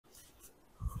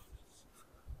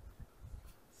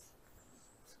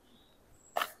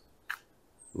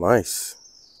Nice.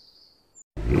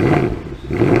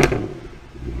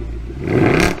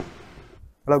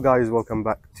 Hello guys, welcome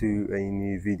back to a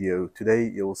new video. Today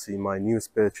you'll see my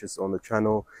newest purchase on the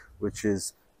channel, which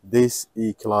is this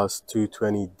E-Class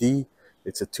 220D.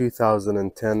 It's a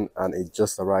 2010 and it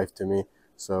just arrived to me.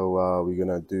 So we're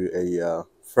gonna do a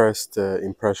first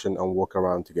impression and walk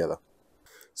around together.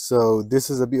 So this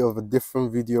is a bit of a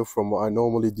different video from what I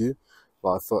normally do,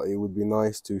 but I thought it would be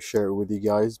nice to share it with you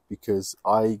guys because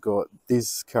I got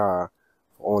this car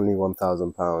for only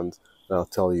 £1,000 and I'll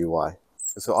tell you why.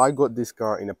 So I got this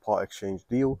car in a part exchange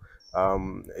deal.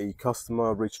 A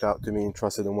customer reached out to me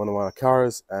interested in one of my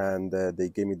cars, and they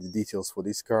gave me the details for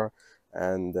this car.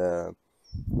 And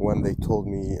when they told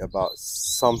me about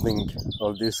something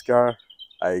of this car,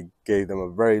 I gave them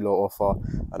a very low offer,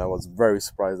 and I was very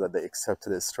surprised that they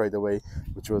accepted it straight away,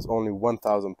 which was only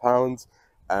 £1,000.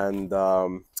 And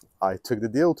I took the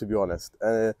deal, to be honest.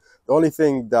 The only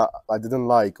thing that I didn't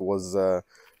like was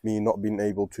me not being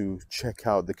able to check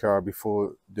out the car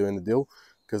before doing the deal,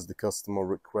 because the customer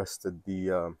requested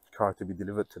the car to be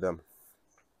delivered to them.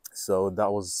 So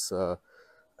that was a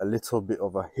little bit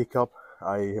of a hiccup.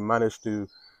 I managed to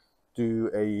do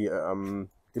a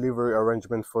delivery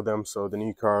arrangement for them, so the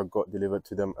new car got delivered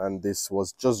to them, and this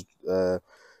was just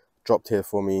dropped here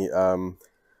for me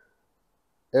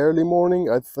early morning,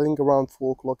 I think around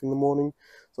 4 o'clock in the morning.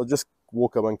 So I just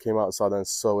woke up and came outside and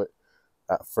saw it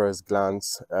at first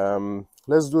glance.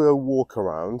 Let's do a walk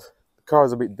around. The car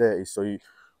is a bit dirty, so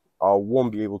I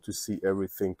won't be able to see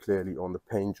everything clearly on the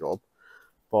paint job,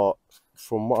 but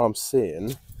from what I'm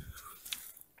seeing,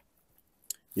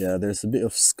 yeah, there's a bit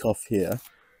of scuff here.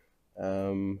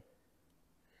 The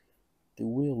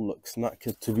wheel looks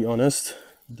knackered, to be honest.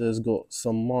 There's got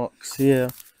some marks here.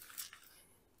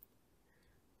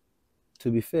 To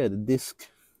be fair, the disc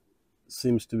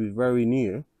seems to be very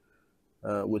new,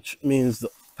 which means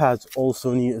the pad's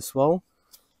also new as well.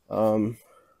 Don't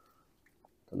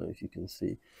know if you can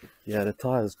see. Yeah, the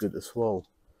tire is good as well.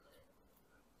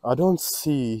 I don't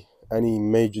see any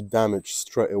major damage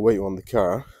straight away on the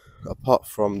car, apart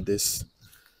from this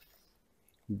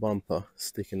bumper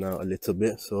sticking out a little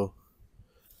bit. So,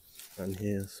 and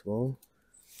here as well,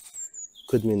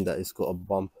 could mean that it's got a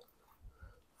bump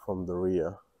from the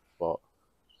rear, but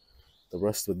the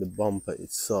rest of the bumper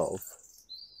itself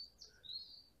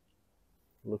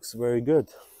looks very good.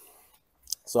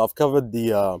 So I've covered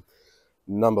the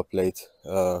number plate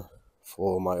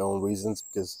for my own reasons,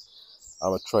 because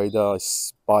I'm a trader. I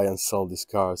buy and sell these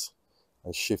cars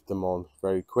and shift them on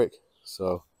very quick.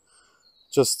 So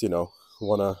just, you know,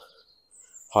 want to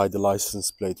hide the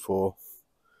license plate for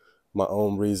my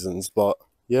own reasons. But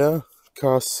yeah,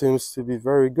 car seems to be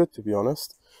very good, to be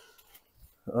honest.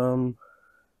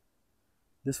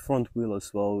 This front wheel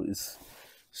as well it's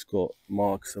got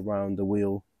marks around the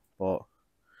wheel, but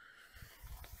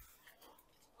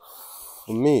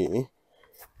for me,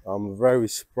 I'm very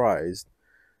surprised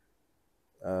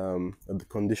at the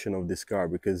condition of this car,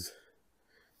 because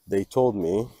they told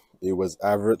me it was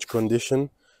average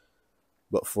condition,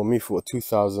 but for me, for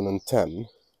 2010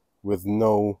 with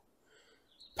no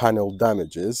panel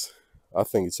damages, I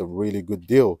think it's a really good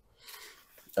deal.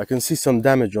 I can see some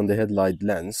damage on the headlight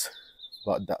lens,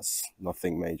 but that's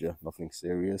nothing major, nothing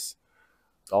serious.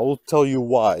 I will tell you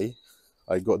why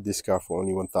I got this car for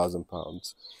only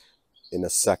 £1,000 in a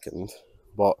second,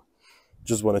 but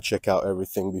just want to check out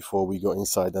everything before we go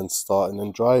inside and start and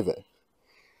then drive it.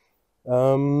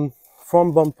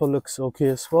 Front bumper looks okay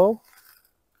as well.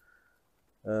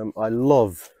 I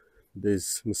love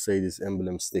this Mercedes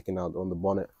emblem sticking out on the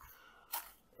bonnet.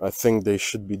 I think they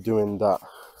should be doing that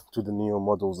to the Neo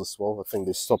models as well. I think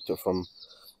they stopped it from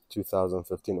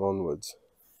 2015 onwards,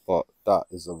 but that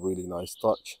is a really nice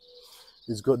touch.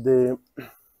 It's got the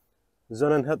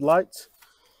xenon headlights.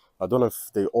 I don't know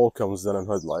if they all come with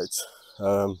xenon headlights.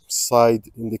 Side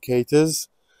indicators.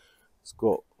 It's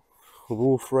got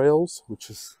roof rails, which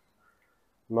is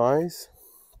nice.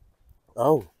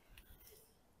 Oh,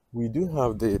 we do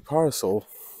have the parasol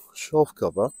shelf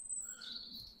cover,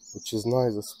 which is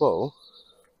nice as well.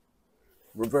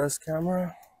 Reverse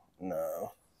camera?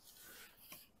 No,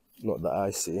 not that I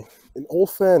see. In all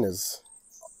fairness,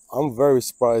 I'm very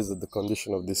surprised at the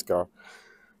condition of this car.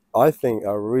 I think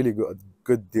I really got a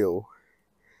good deal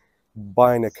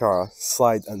buying a car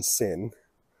sight unseen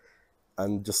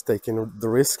and just taking the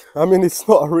risk. I mean, it's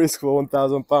not a risk for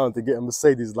 £1,000 to get a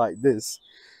Mercedes like this,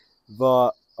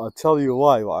 but I'll tell you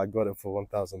why I got it for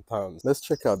 £1,000. Let's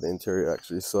check out the interior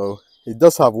actually. So it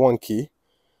does have one key,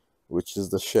 which is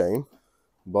the shame,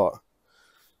 but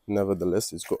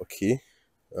nevertheless it's got a key.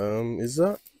 Is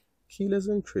that keyless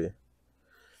entry?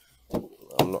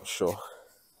 I'm not sure.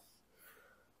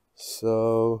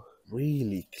 So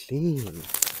really clean.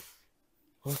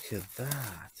 Look at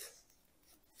that.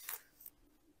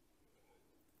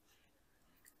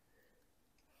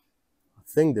 I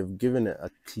think they've given it a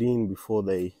clean before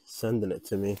they sending it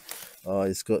to me.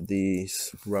 It's got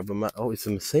these rubber mat. Oh, it's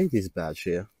a Mercedes badge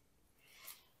here.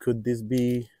 Could this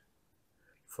be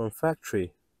from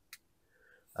factory?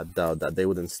 I doubt that. They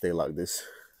wouldn't stay like this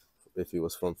if it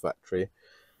was from factory.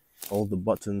 All the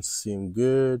buttons seem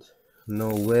good.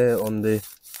 No wear on the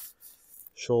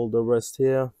shoulder rest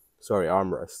here. Sorry,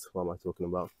 armrest. What am I talking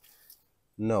about?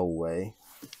 No way.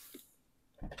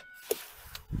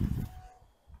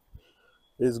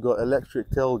 It's got electric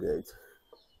tailgate.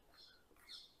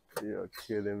 You're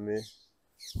kidding me.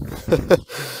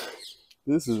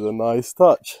 This is a nice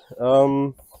touch.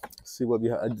 See what we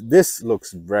have. This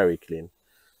looks very clean.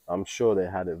 I'm sure they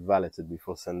had it valeted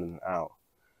before sending it out,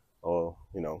 or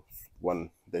you know, when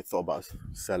they thought about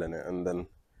selling it, and then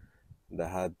they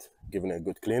had given it a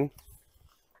good clean.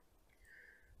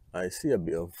 I see a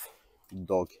bit of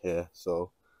dog hair,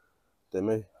 so they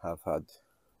may have had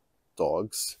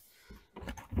dogs.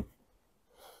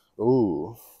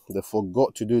 Ooh, they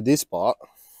forgot to do this part.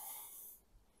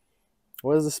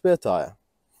 Where's the spare tire?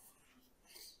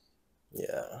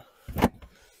 Yeah,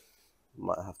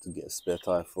 might have to get a spare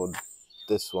tire for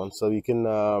this one. So you can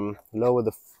lower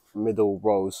the middle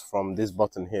rows from this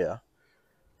button here,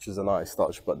 which is a nice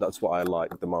touch, but that's what I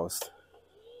like the most.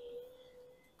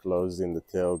 Closing the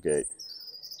tailgate.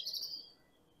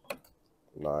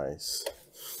 Nice.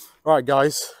 All right,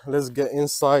 guys, let's get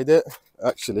inside it.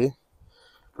 Actually,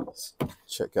 let's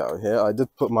check out here. I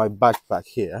did put my backpack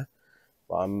here,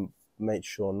 but I made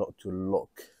sure not to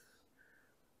lock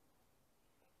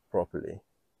properly.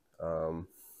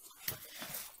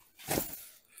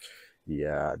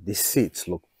 Yeah, these seats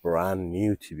look brand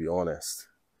new, to be honest.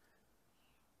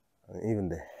 And even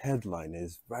the headline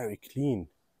is very clean.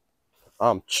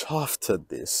 I'm chuffed at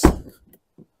this.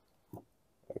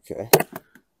 Okay.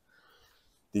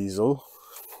 Diesel.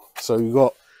 So you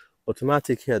got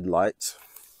automatic headlights.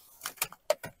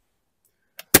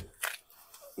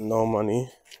 No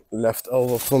money left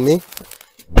over for me.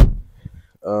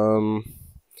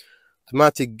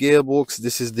 Automatic gearbox.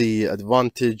 This is the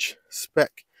Advantage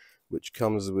spec, which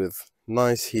comes with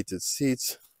nice heated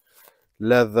seats,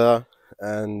 leather,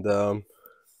 and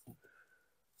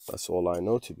that's all I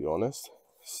know, to be honest.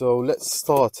 So let's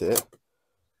start it.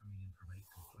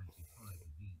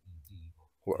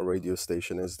 What radio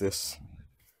station is this?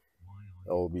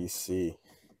 LBC.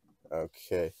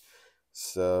 Okay,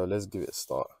 so let's give it a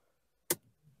start.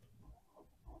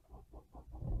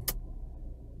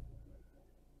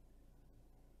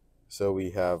 So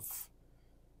we have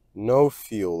no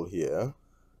fuel here.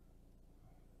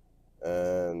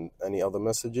 And any other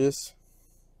messages?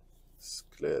 Let's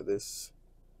clear this.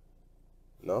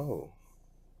 No.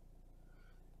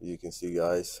 You can see,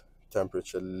 guys,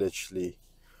 temperature literally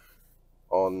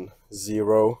on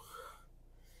 0.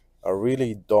 I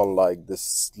really don't like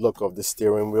this look of the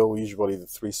steering wheel. Usually the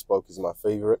 3-spoke is my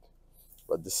favorite,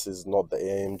 but this is not the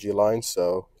AMG line,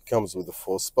 so it comes with the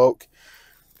 4-spoke.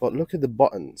 But look at the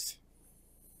buttons.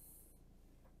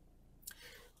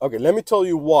 Okay, let me tell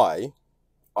you why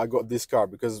I got this car,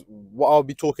 because what I'll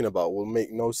be talking about will make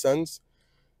no sense.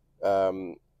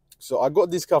 So I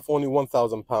got this car for only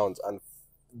 £1,000, and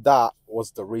that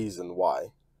was the reason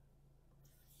why.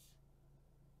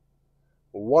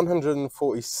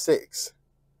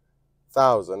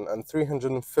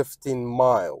 146,315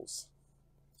 miles.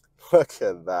 Look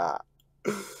at that.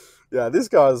 Yeah, this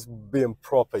car is being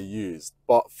proper used,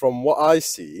 but from what I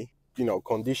see, you know,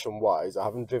 condition wise, I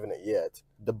haven't driven it yet.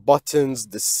 The buttons,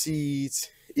 the seats,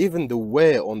 even the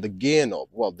wear on the gear knob,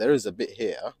 well, there is a bit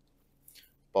here,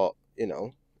 but you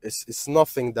know, it's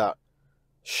nothing that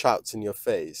shouts in your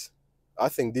face. I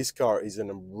think this car is in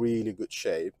a really good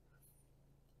shape,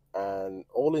 and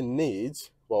all it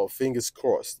needs, well, fingers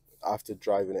crossed, after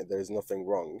driving it, there is nothing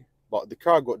wrong. But the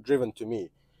car got driven to me,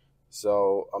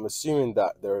 so I'm assuming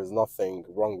that there is nothing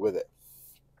wrong with it.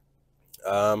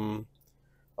 I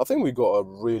think we got a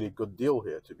really good deal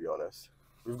here, to be honest.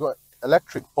 We've got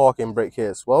electric parking brake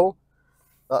here as well.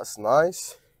 That's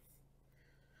nice.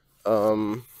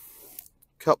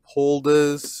 Cup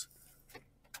holders,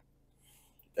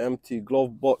 empty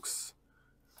glove box,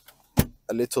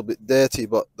 a little bit dirty,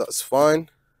 but that's fine.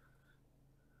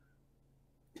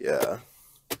 Yeah,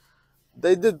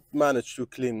 they did manage to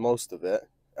clean most of it,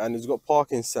 and it's got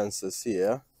parking sensors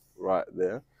here, right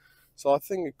there. So I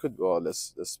think it could. Well,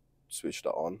 let's switch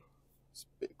that on. It's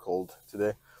a bit cold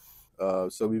today.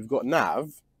 So we've got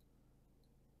nav.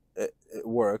 it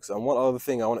works. And one other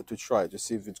thing I wanted to try to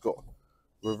see if it's got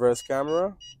reverse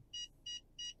camera.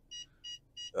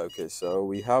 Okay, so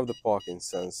we have the parking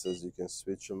sensors. You can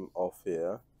switch them off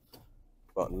here,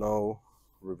 but no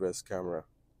reverse camera.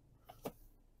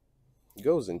 It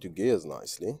goes into gears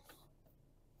nicely.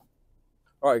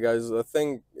 All right, guys, I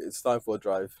think it's time for a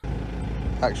drive.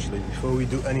 Actually, before we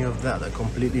do any of that, I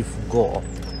completely forgot.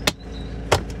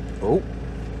 Oh,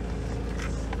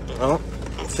 well,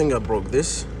 I think I broke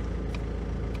this.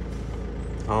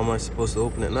 How am I supposed to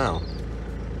open it now?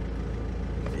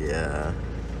 Yeah.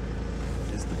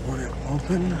 Is the bonnet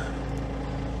open?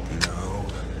 No.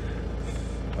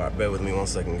 Alright, bear with me 1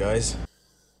 second, guys.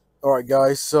 Alright,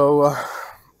 guys, so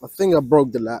I think I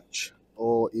broke the latch,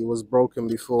 or it was broken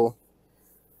before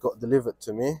it got delivered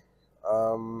to me,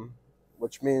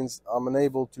 which means I'm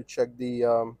unable to check the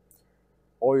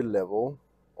oil level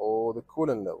or the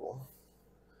coolant level.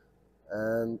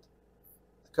 And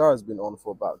the car has been on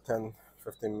for about 10-15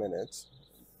 minutes.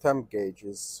 Temp gauge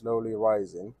is slowly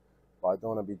rising, but I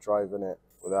don't want to be driving it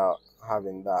without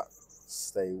having that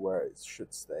stay where it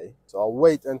should stay. So I'll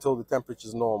wait until the temperature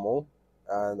is normal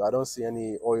and I don't see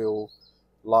any oil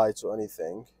lights or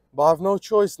anything. But I have no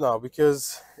choice now,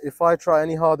 because if I try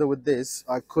any harder with this,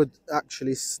 I could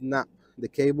actually snap the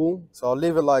cable. So I'll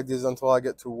leave it like this until I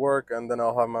get to work, and then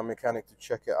I'll have my mechanic to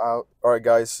check it out. All right,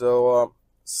 guys, so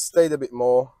stayed a bit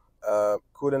more.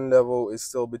 Coolant level is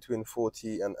still between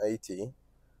 40 and 80.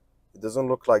 It doesn't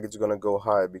look like it's gonna go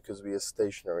high because we are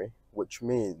stationary, which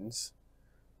means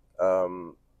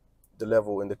the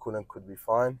level in the coolant could be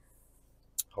fine,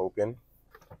 hoping.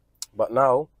 But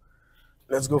now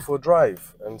let's go for a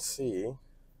drive and see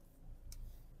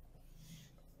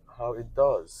how it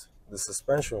does. The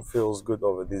suspension feels good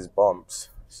over these bumps,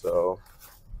 so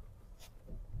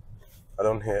I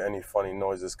don't hear any funny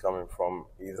noises coming from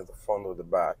either the front or the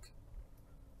back.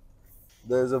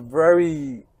 There's a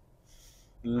very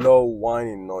low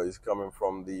whining noise coming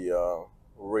from the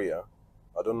rear.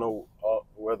 I don't know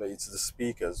whether it's the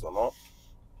speakers or not.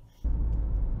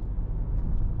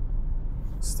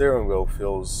 Steering wheel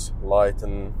feels light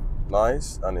and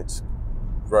nice, and it's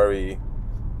very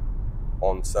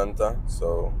on center,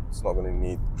 so it's not going to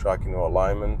need tracking or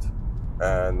alignment.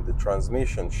 And the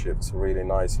transmission shifts really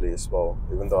nicely as well,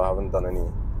 even though I haven't done any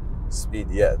speed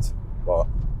yet, but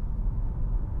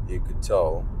you could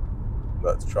tell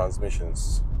that the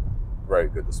transmission's very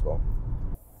good as well.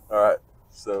 All right,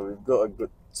 so we've got a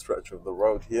good stretch of the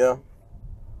road here.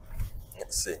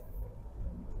 Let's see.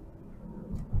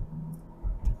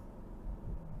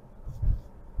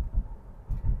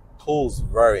 Pulls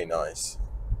very nice,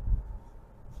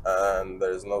 and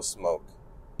there's no smoke.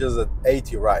 Just at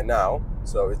 80 right now,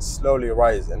 so it's slowly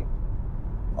rising.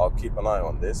 I'll keep an eye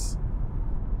on this.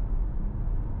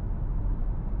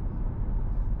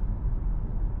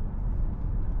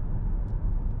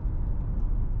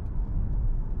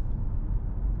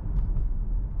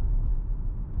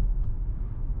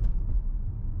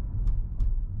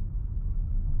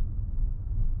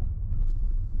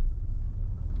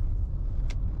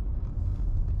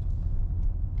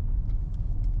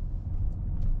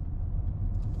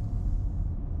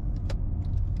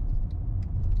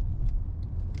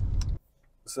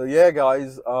 So yeah,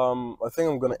 guys, I think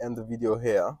I'm gonna end the video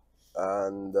here,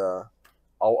 and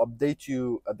I'll update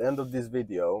you at the end of this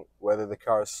video whether the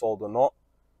car is sold or not.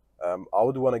 I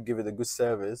would want to give it a good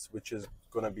service, which is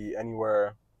gonna be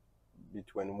anywhere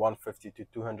between 150 to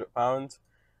 200 pounds,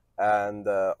 and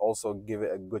also give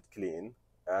it a good clean,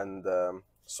 and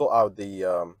sort out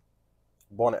the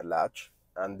bonnet latch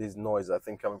and this noise I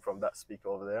think coming from that speaker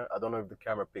over there. I don't know if the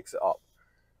camera picks it up.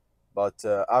 But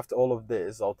after all of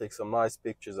this, I'll take some nice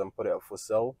pictures and put it up for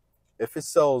sale. If it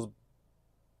sells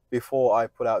before I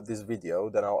put out this video,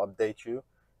 then I'll update you.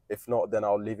 If not, then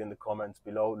I'll leave in the comments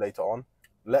below later on.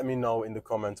 Let me know in the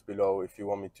comments below if you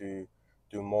want me to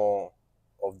do more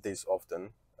of this often,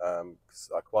 because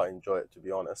I quite enjoy it, to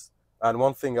be honest. And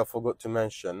one thing I forgot to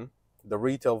mention, the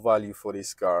retail value for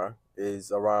this car is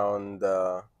around,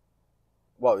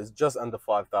 well, it's just under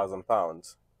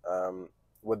 £5,000.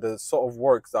 With the sort of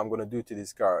works that I'm going to do to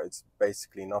this car, it's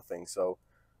basically nothing. So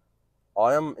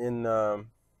I am in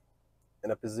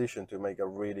a position to make a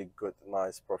really good,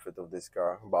 nice profit of this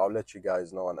car. But I'll let you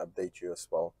guys know and update you as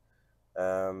well.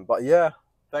 But yeah,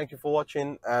 thank you for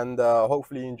watching, and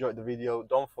hopefully you enjoyed the video.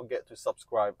 Don't forget to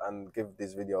subscribe and give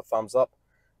this video a thumbs up,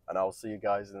 and I'll see you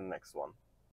guys in the next one.